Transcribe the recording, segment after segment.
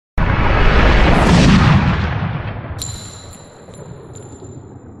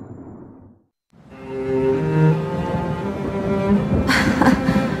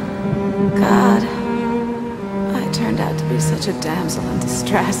a damsel in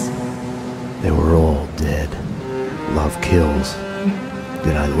distress. They were all dead. Love kills.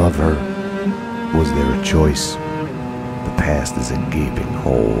 Did I love her? Was there a choice? The past is a gaping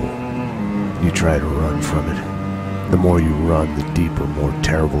hole. You try to run from it. The more you run, the deeper, more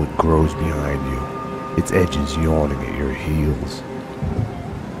terrible it grows behind you. Its edges yawning at your heels.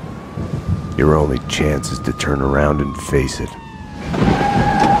 Your only chance is to turn around and face it.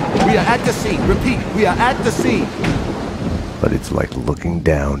 We are at the scene. Repeat, we are at the scene. But it's like looking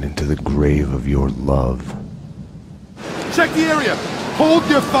down into the grave of your love. Check the area. Hold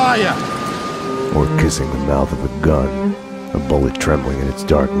your fire. Or kissing the mouth of a gun, a bullet trembling in its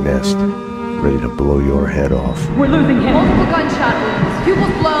dark nest, ready to blow your head off. We're losing him. Multiple gunshot wounds.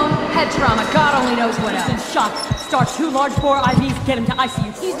 Pupils blown, head trauma. God only knows what else. He's been shot. Start 2 large bore IVs, get him to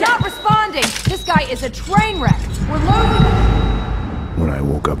ICU. He's not responding. This guy is a train wreck. We're losing him. When I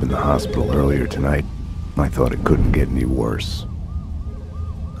woke up in the hospital earlier tonight, I thought it couldn't get any worse.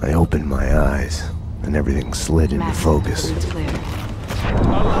 I opened my eyes, and everything slid into focus.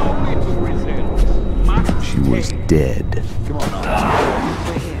 Allow me to present Max She was Payne. dead. Come on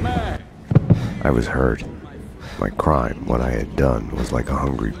now. I was hurt. My crime, what I had done, was like a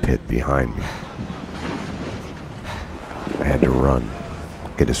hungry pit behind me. I had to run,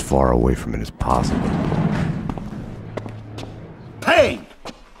 get as far away from it as possible. Payne!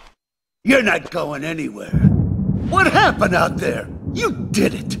 You're not going anywhere. What happened out there? You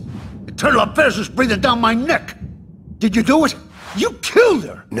did it! Eternal affairs was breathing down my neck! Did you do it? You killed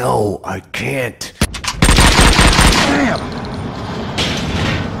her! No, I can't. Damn!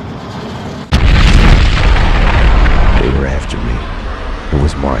 They were after me. It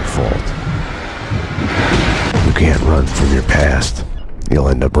was my fault. You can't run from your past. You'll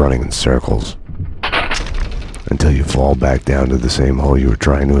end up running in circles. Until you fall back down to the same hole you were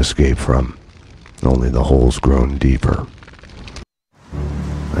trying to escape from. Only the hole's grown deeper.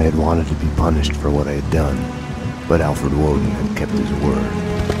 I had wanted to be punished for what I had done, but Alfred Woden had kept his word.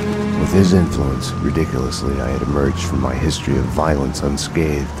 With his influence, ridiculously, I had emerged from my history of violence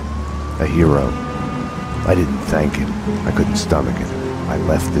unscathed. A hero. I didn't thank him. I couldn't stomach it. I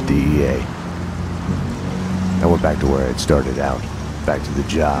left the DEA. I went back to where I had started out. Back to the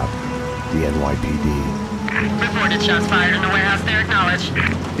job. The NYPD. Reported shots fired in the warehouse there, acknowledged.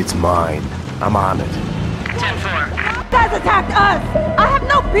 It's mine. I'm on it. 10-4. You guys attacked us! I have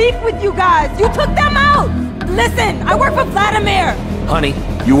no beef with you guys! You took them out! Listen, I work for Vladimir! Honey,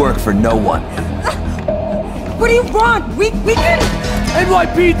 you work for no one. What do you want? We can...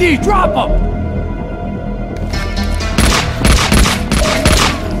 NYPD, drop them!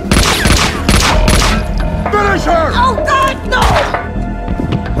 Finish her! Oh God, no!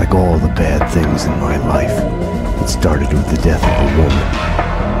 Like all the bad things in my life, it started with the death of a woman.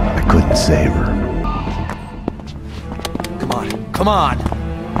 I couldn't save her. Come on, come on!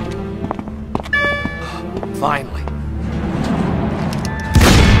 Finally.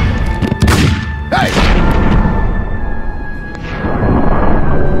 Hey!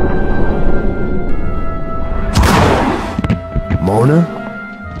 Mona?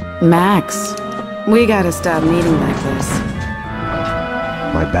 Max, we gotta stop meeting like this.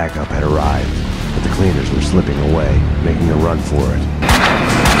 My backup had arrived, but the cleaners were slipping away, making a run for it.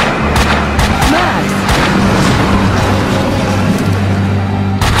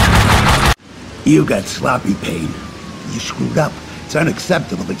 You got sloppy, Payne. You screwed up. It's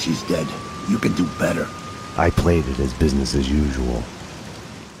unacceptable that she's dead. You can do better. I played it as business as usual.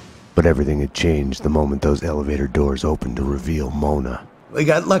 But everything had changed the moment those elevator doors opened to reveal Mona. We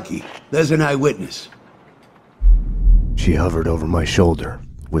got lucky. There's an eyewitness. She hovered over my shoulder,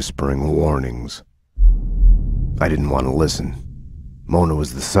 whispering warnings. I didn't want to listen. Mona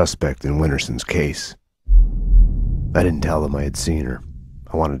was the suspect in Winterson's case. I didn't tell them I had seen her.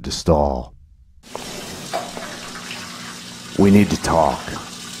 I wanted to stall. We need to talk.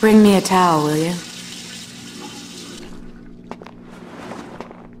 Bring me a towel, will you?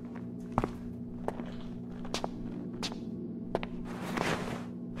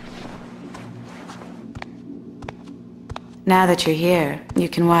 Now that you're here, you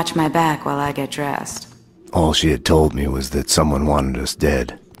can watch my back while I get dressed. All she had told me was that someone wanted us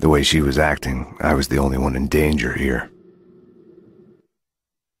dead. The way she was acting, I was the only one in danger here.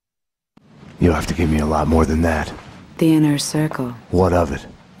 You'll have to give me a lot more than that. The Inner Circle. What of it?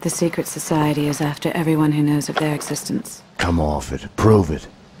 The secret society is after everyone who knows of their existence. Come off it. Prove it.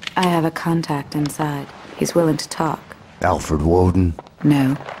 I have a contact inside. He's willing to talk. Alfred Woden?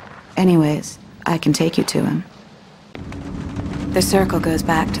 No. Anyways, I can take you to him. The Circle goes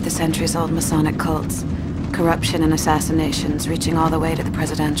back to the centuries-old Masonic cults. Corruption and assassinations reaching all the way to the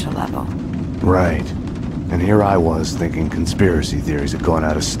presidential level. Right. And here I was thinking conspiracy theories had gone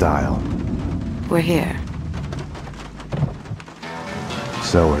out of style. We're here.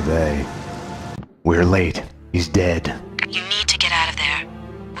 So are they. We're late. He's dead. You need to get out of there.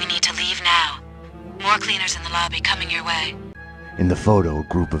 We need to leave now. More cleaners in the lobby coming your way. In the photo, a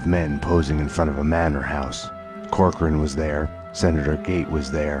group of men posing in front of a manor house. Corcoran was there. Senator Gate was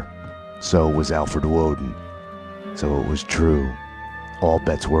there. So was Alfred Woden. So it was true. All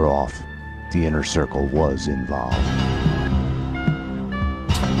bets were off. The inner circle was involved.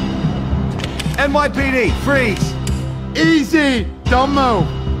 NYPD, freeze! Easy! Don't move!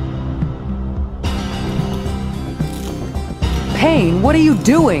 Payne, what are you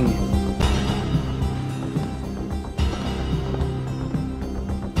doing?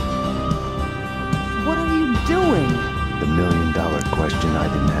 What are you doing? The million-dollar question I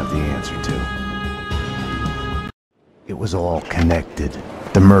didn't have the answer to. It was all connected.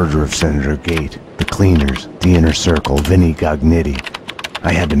 The murder of Senator Gate, the cleaners, the inner circle, Vinnie Gognitti.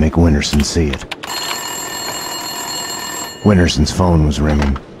 I had to make Winterson see it. Winterson's phone was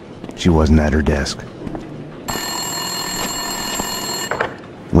ringing. She wasn't at her desk.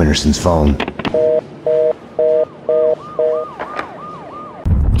 Winterson's phone.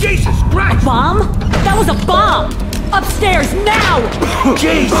 Jesus Christ! Bomb? That was a bomb! Upstairs now!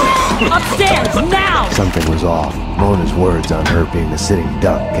 Jesus! Upstairs now! Something was off. Mona's words on her being a sitting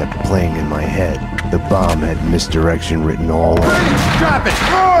duck kept playing in my head. The bomb had misdirection written all over it. Drop it!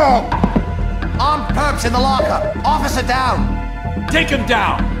 Armed perps in the locker. Officer down. Take him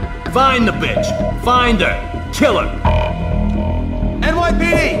down! Find the bitch! Find her! Kill her!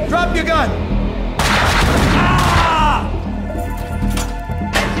 NYPD, drop your gun! Ah!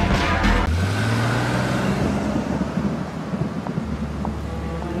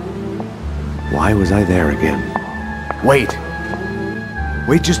 Why was I there again? Wait!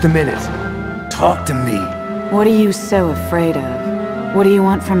 Wait just a minute. Talk to me. What are you so afraid of? What do you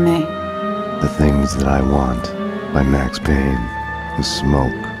want from me? The Things That I Want by Max Payne. The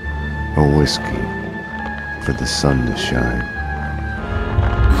smoke. A whiskey. For the sun to shine.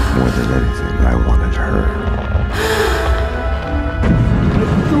 More than anything, I wanted her.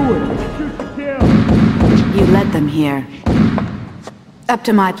 You led them here. Up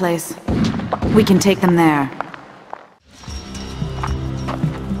to my place. We can take them there.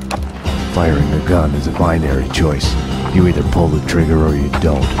 Firing a gun is a binary choice. You either pull the trigger or you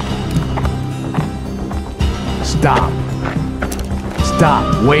don't. Stop!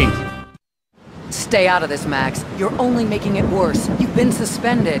 Stop! Wait! Stay out of this, Max. You're only making it worse. You've been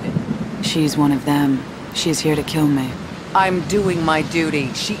suspended. She's one of them. She's here to kill me. I'm doing my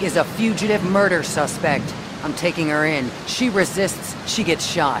duty. She is a fugitive murder suspect. I'm taking her in. She resists, she gets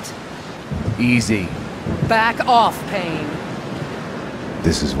shot. Easy. Back off, Payne.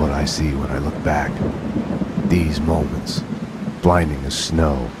 This is what I see when I look back. These moments. Blinding as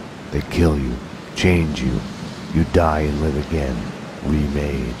snow. They kill you, change you. You die and live again.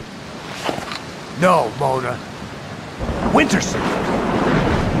 Remade. No, Mona. Winterson!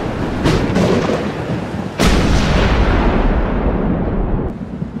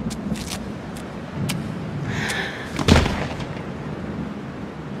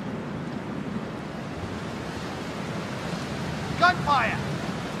 Gunfire!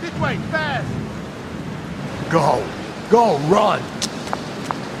 This way, fast! Go! Go, run!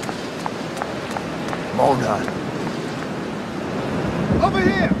 Mona! Over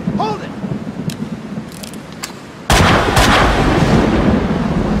here! Hold it!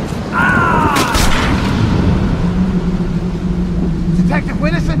 Detective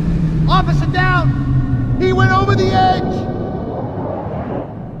Winterson! Officer down! He went over the edge!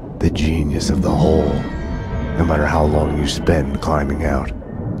 The genius of the hole. No matter how long you spend climbing out,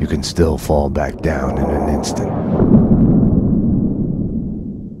 you can still fall back down in an instant.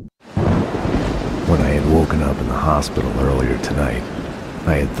 When I had woken up in the hospital earlier tonight,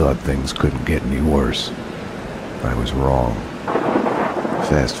 I had thought things couldn't get any worse. I was wrong.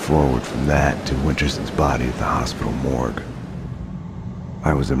 Fast forward from that to Winterson's body at the hospital morgue.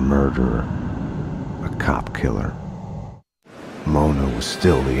 I was a murderer, a cop killer. Mona was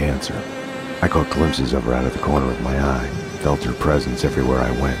still the answer. I caught glimpses of her out of the corner of my eye, felt her presence everywhere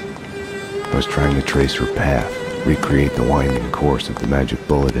I went. I was trying to trace her path, recreate the winding course of the magic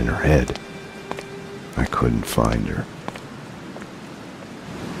bullet in her head. I couldn't find her.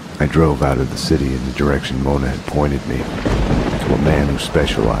 I drove out of the city in the direction Mona had pointed me, to a man who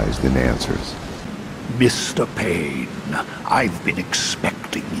specialized in answers. Mr. Payne, I've been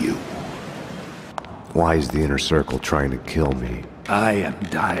expecting you. Why is the inner circle trying to kill me? I am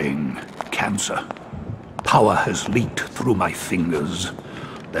dying. Cancer. Power has leaked through my fingers.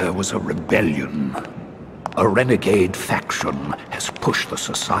 There was a rebellion. A renegade faction has pushed the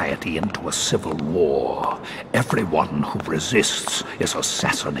society into a civil war. Everyone who resists is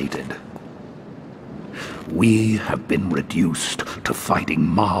assassinated. We have been reduced to fighting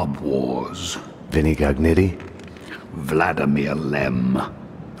mob wars. Vinny Gognitti? Vladimir Lem.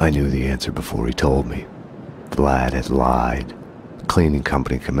 I knew the answer before he told me. Vlad had lied. Cleaning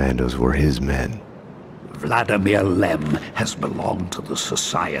company commandos were his men. Vladimir Lem has belonged to the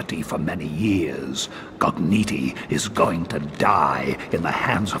society for many years. Gognitti is going to die in the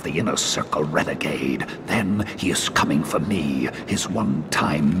hands of the Inner Circle renegade. Then he is coming for me, his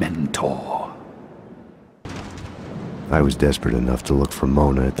one-time mentor. I was desperate enough to look for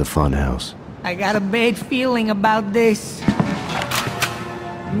Mona at the funhouse. I got a bad feeling about this.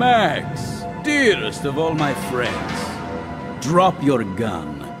 Max, dearest of all my friends, drop your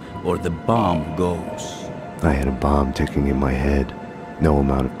gun, or the bomb goes. I had a bomb ticking in my head. No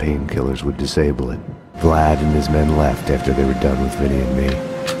amount of painkillers would disable it. Vlad and his men left after they were done with Vinny and me.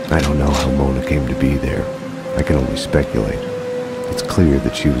 I don't know how Mona came to be there. I can only speculate. It's clear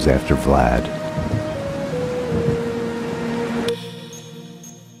that she was after Vlad.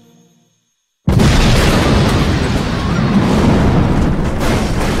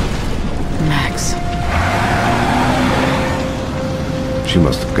 Max. She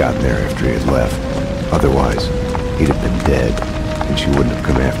must have gotten there after he had left. Otherwise, he'd have been dead, and she wouldn't have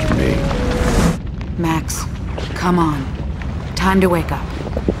come after me. Max, come on. Time to wake up.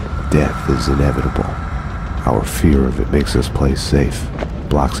 Death is inevitable. Our fear of it makes us play safe,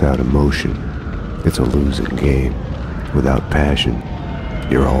 blocks out emotion. It's a losing game. Without passion,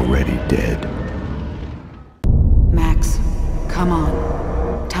 you're already dead. Max, come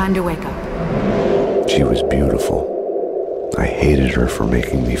on. Time to wake up. She was beautiful. I hated her for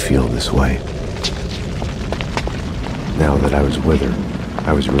making me feel this way. Now that I was with her,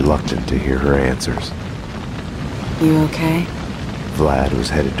 I was reluctant to hear her answers. You okay? Vlad was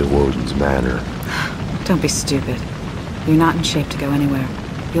headed to Woden's manor. Don't be stupid. You're not in shape to go anywhere.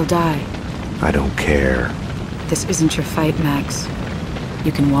 You'll die. I don't care. This isn't your fight, Max.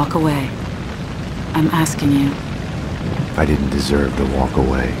 You can walk away. I'm asking you. I didn't deserve to walk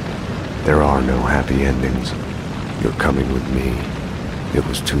away. There are no happy endings. You're coming with me. It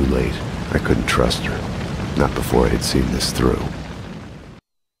was too late. I couldn't trust her. Not before I had seen this through.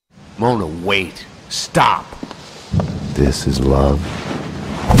 Mona, wait. Stop. This is love.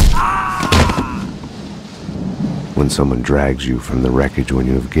 When someone drags you from the wreckage when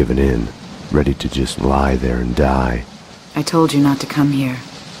you have given in, ready to just lie there and die. I told you not to come here.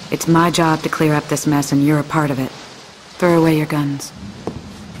 It's my job to clear up this mess, and you're a part of it. Throw away your guns.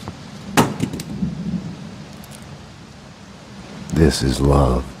 This is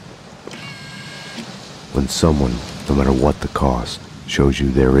love. When someone, no matter what the cost, shows you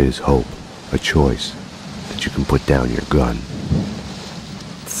there is hope, a choice, that you can put down your gun.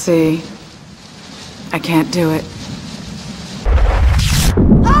 See? I can't do it.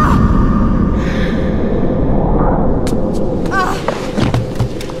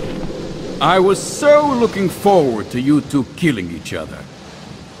 I was so looking forward to you two killing each other.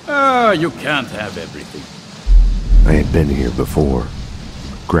 You can't have everything. I had been here before.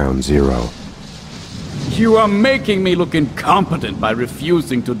 Ground Zero. You are making me look incompetent by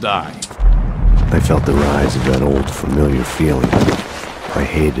refusing to die. I felt the rise of that old familiar feeling. I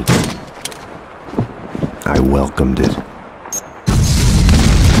hated it. I welcomed it.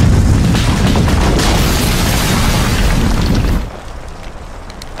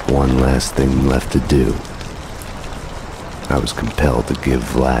 One last thing left to do. I was compelled to give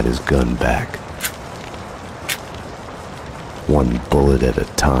Vlad his gun back. One bullet at a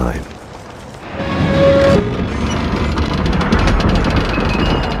time.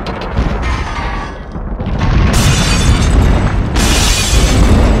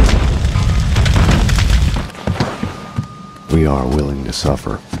 We are willing to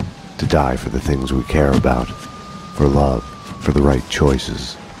suffer, to die for the things we care about, for love, for the right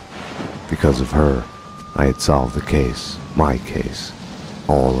choices. Because of her, I had solved the case, my case,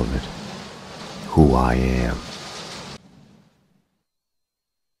 all of it, who I am.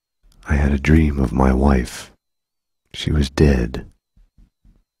 I had a dream of my wife. She was dead,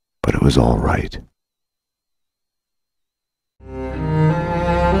 but it was all right.